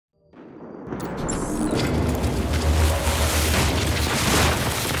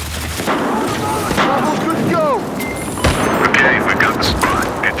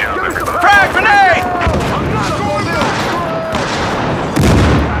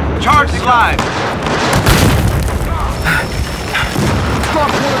Live.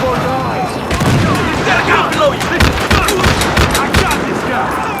 Fuck one of our guys. Got a guy below you. I got this guy.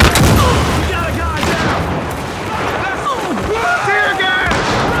 We got a guy down. Tear gas.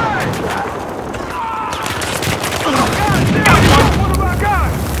 Got one of our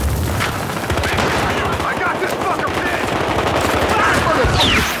guys. I got this fucker pinned.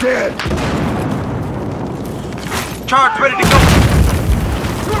 Motherfucker's dead. Charge ready to go.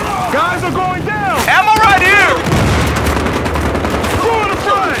 Guys are going down! Ammo right here! Go in the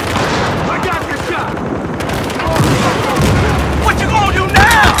front! I got this shot! What you gonna do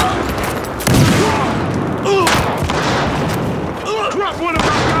now? Drop one of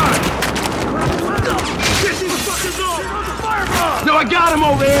our guys! Get these fuckers off! Fireball! No, I got him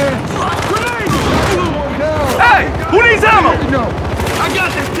over here! Grenade! Hey! Who needs ammo? No! I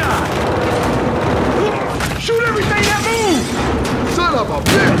got this guy! Shoot everything that moves! Son of a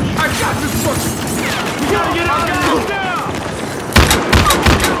bitch! I got this fucker! We gotta get out of here now!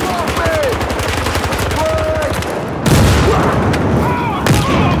 Get off me!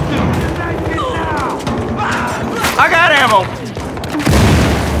 I got ammo!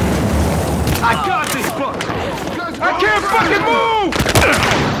 I got this fucker! I can't fucking move!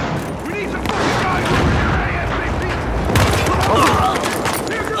 We need some fucking guys over here!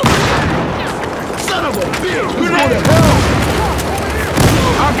 Son of a bitch! Who the hell?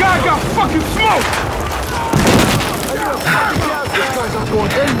 Our guy got fucking smoked! This guy's not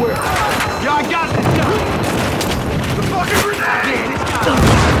going anywhere! Yeah, I got this guy! The fucking grenade!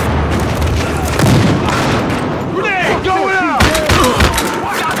 Grenade! Going out!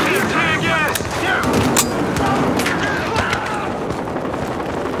 I got this tear gas!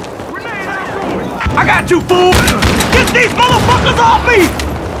 Grenade out going! I got you, fool! Get these motherfuckers off me!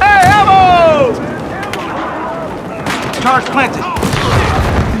 Hey, ammo! Charge planted.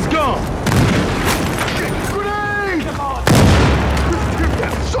 He's gone! Grenade! Get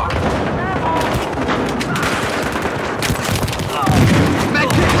that sucker! Man,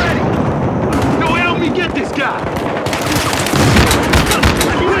 get ready! No, help me get this guy!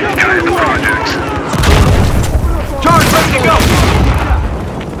 Charge ready to go!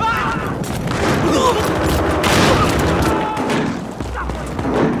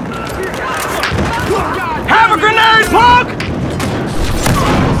 Have a grenade, punk!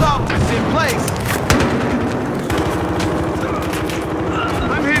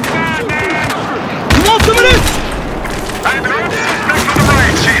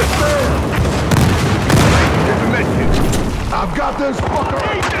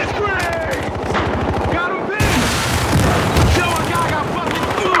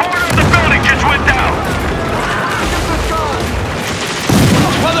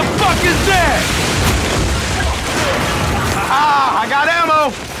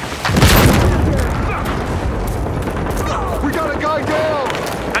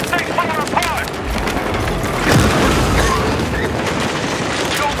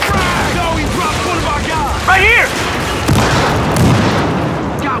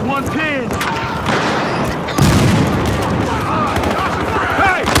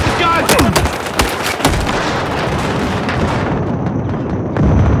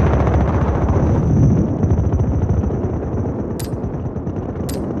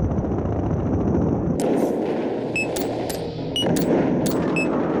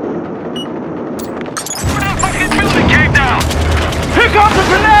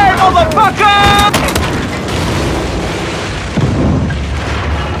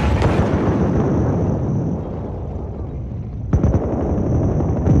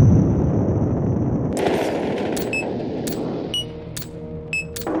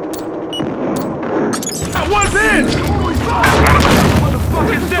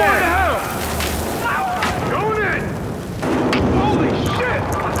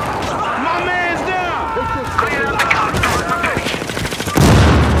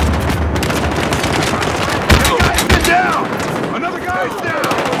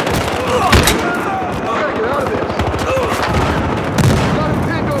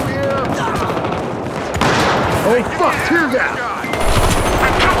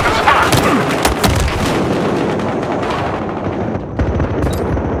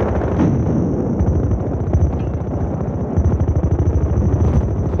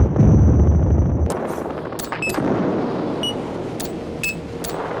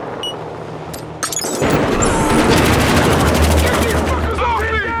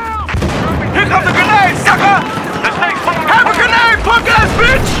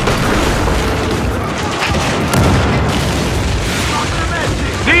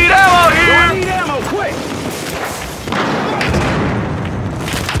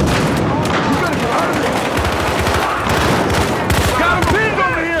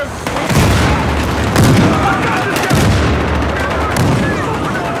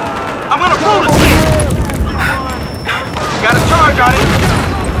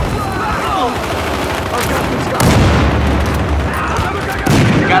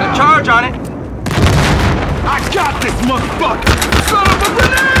 motherfucker! Son of a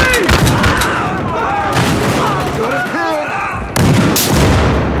grenade! Got a hit!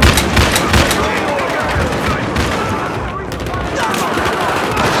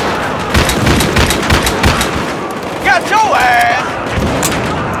 Got your ass!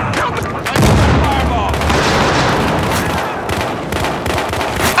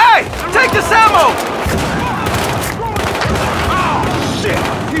 Hey! Take this ammo! Oh, shit!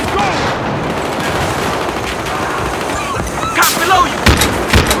 He's gone! Cop below you!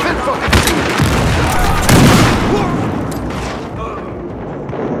 Can't fucking see it!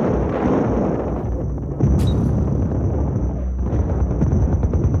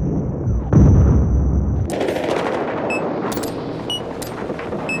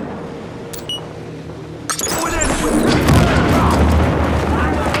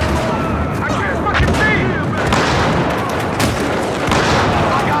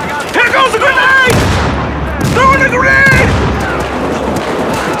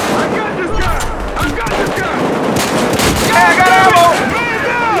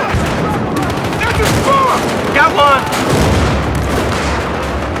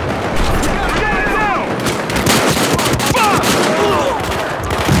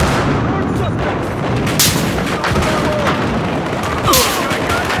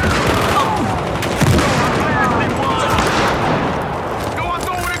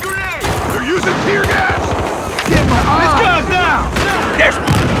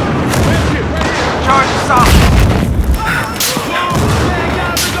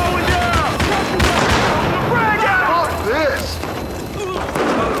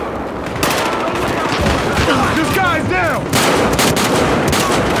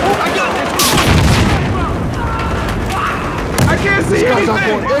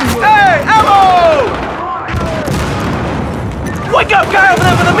 Hey, ammo! Wake up, guy over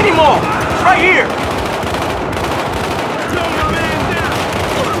there with the mini mall! Right here!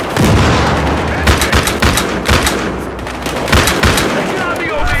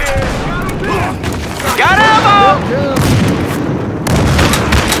 Got ammo!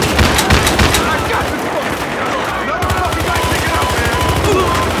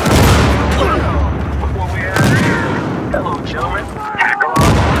 Hello, gentlemen.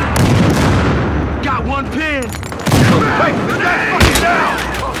 Got one pin! Hey, this guy's fucking down!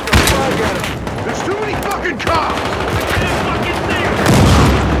 There's too many fucking cops! I can't fucking see him!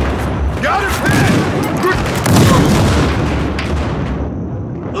 Got his head!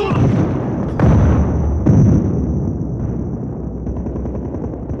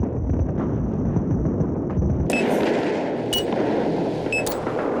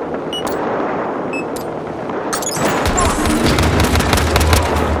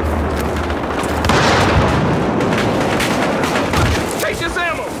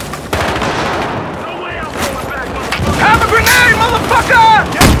 Have a grenade, motherfucker!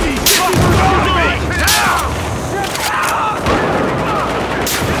 Get these fuckers on me! Now!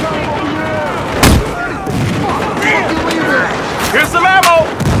 Here's some ammo!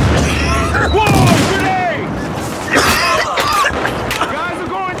 Whoa, grenades! Guys are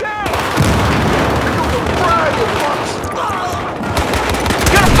going down!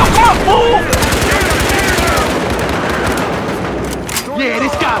 Get him, come on, fool! Yeah,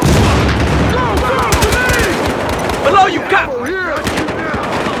 this guy. Go, grenades! Below you, cop! Over here!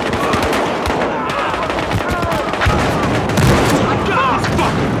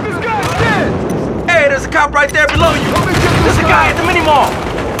 This guy's dead! Hey, there's a cop right there below you! There's a guy at the mini mall!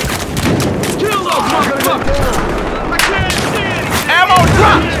 Kill those motherfuckers! I can't see anything! Ammo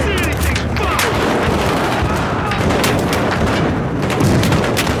dropped!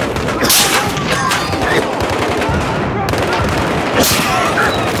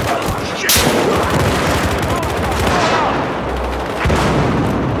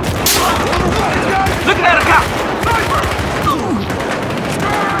 Looking at a cop!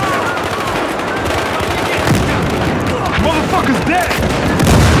 Motherfucker's dead!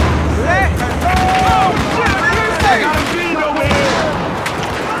 Hey! Oh, shit! I got him beat over here!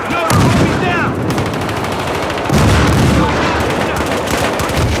 No, put me down!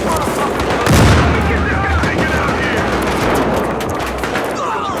 Get this guy taken out here!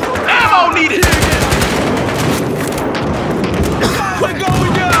 Ammo needed! We're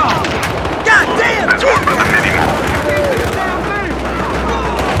going down! God damn!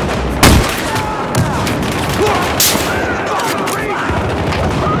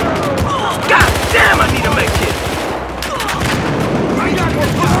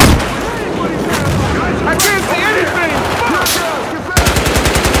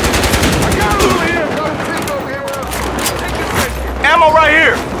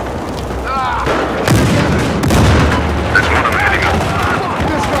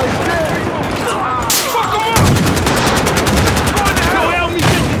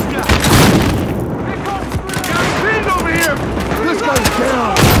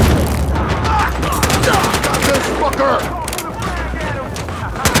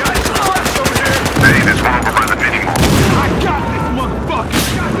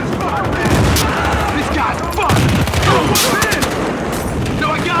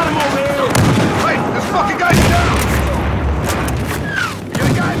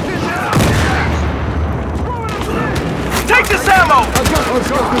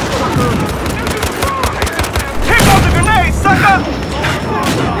 Here goes the grenade, sucker!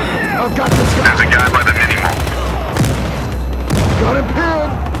 I've got this guy. There's a guy by the mini-mall. Got him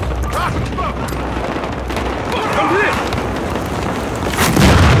pinned.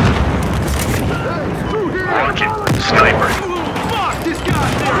 Watch it. Sniper. Fuck, this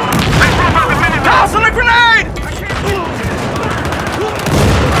guy's there! Let's move out the mini-mall. Tossing a grenade!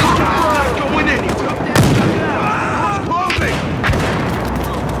 Going in. Closing.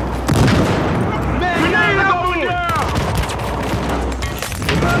 Grenade going down!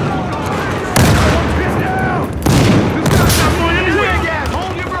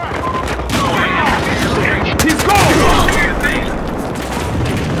 He's gone!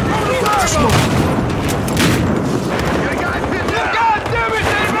 God damn it!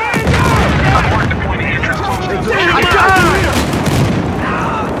 I'm marked the point of interest. I got him!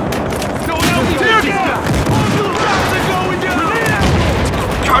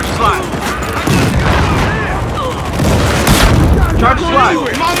 Charge slide! Charge slide!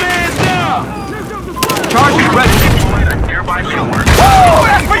 My man's down! Charge is ready! Nearby network. Woo!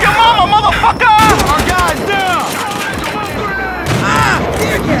 That's for your mama, motherfucker! Our guy's down!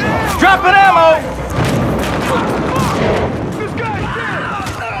 Dropping ammo! This guy's dead!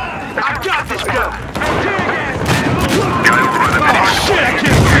 I got this guy! Guy over by the mini-mall. Oh shit, I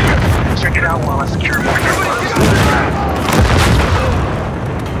can't see it! Check it out while I secure my device.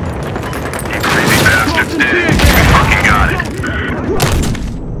 You crazy bastard's dead. You fucking got it.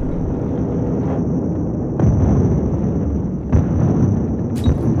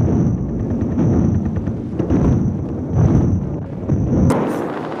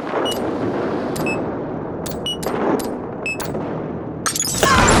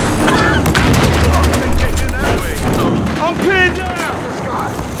 I'm pinned down!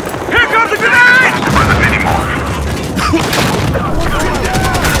 Here comes the grenade! By the mini-mall.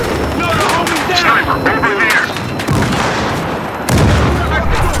 No, the homie's down! Sniper, over there.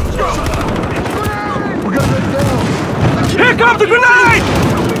 We got that down. Here comes the grenade!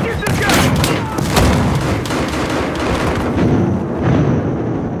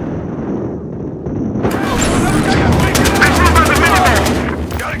 Let's move out the mini-mall.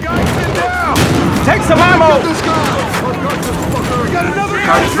 Got a guy pinned down. Take some ammo! This guy. I've got this fucker. We got another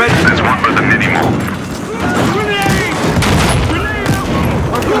Charge is ready. There's one by the mini-mall. Grenade!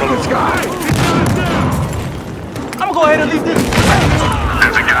 I've got this guy. I'm gonna go ahead and leave this.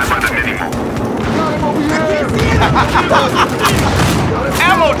 There's a guy by the mini-mall. Got him over here.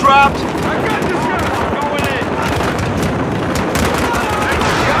 Ammo dropped! I got this guy. Going in.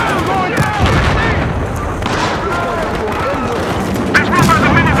 Let's move out the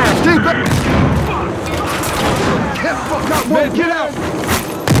mini-mall. Steve, can't fuck that one. Get out.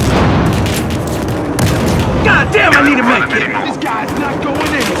 God damn, I need a med kit! This guy's not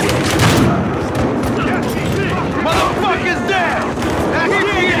going in. Motherfucker's down! That's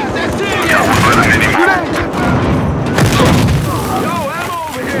it! That's it! by the mini-mall. Yo, ammo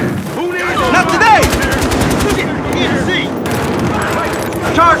over here! Who needs it? Not today! ENC!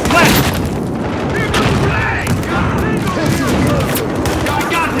 Charge flank! I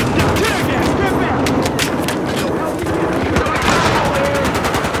got this! Tear gas! Step back!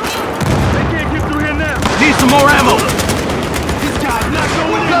 They can't get through here now! Need some more ammo! This guy's not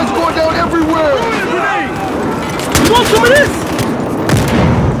going in! Guys going down everywhere. Grenade! You want some of this?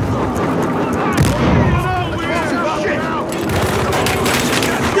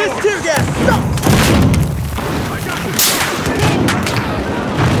 This tear gas sucks!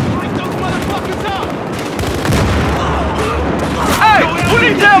 Hey! Who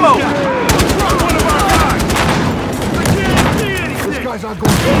needs ammo? This guy's not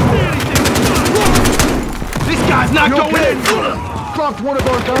going in. This guy's not going in! Dropped one of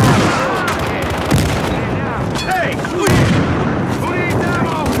our guys. Hey! Who needs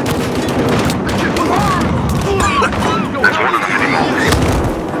ammo? There's one on the mini-mall.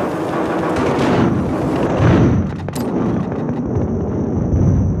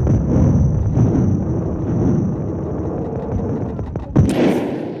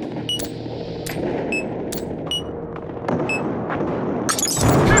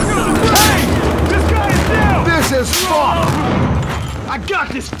 This is fucked. I got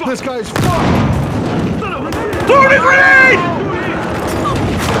this fucker! This guy's fucked. Throw the grenade!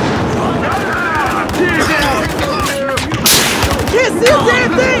 Can't see a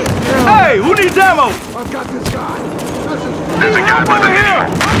damn thing! Hey, who needs ammo? I've got this guy. There's a guy by the mini-mall.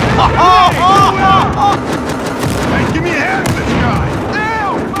 Hey, give me a hand with this guy.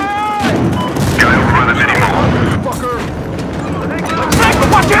 Guy over by the mini-mall. Fucker. Sniper,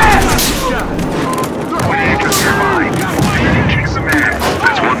 watch your ass! When you just nearby, chase a man.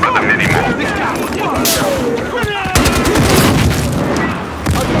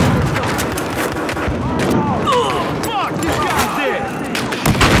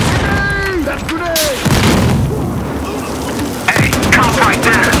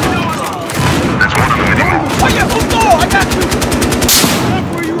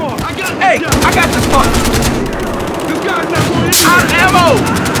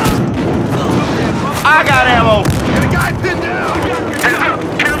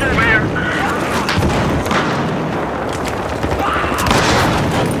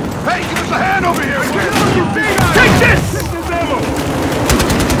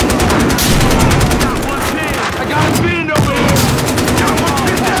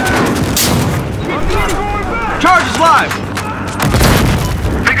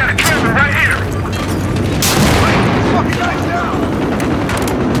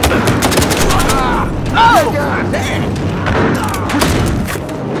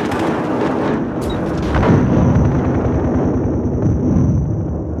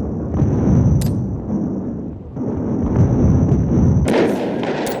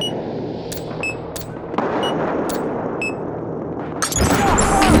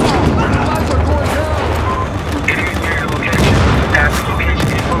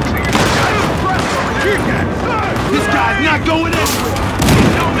 not going in!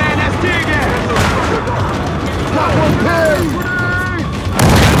 No, man, that's tear gas! Pop on pay!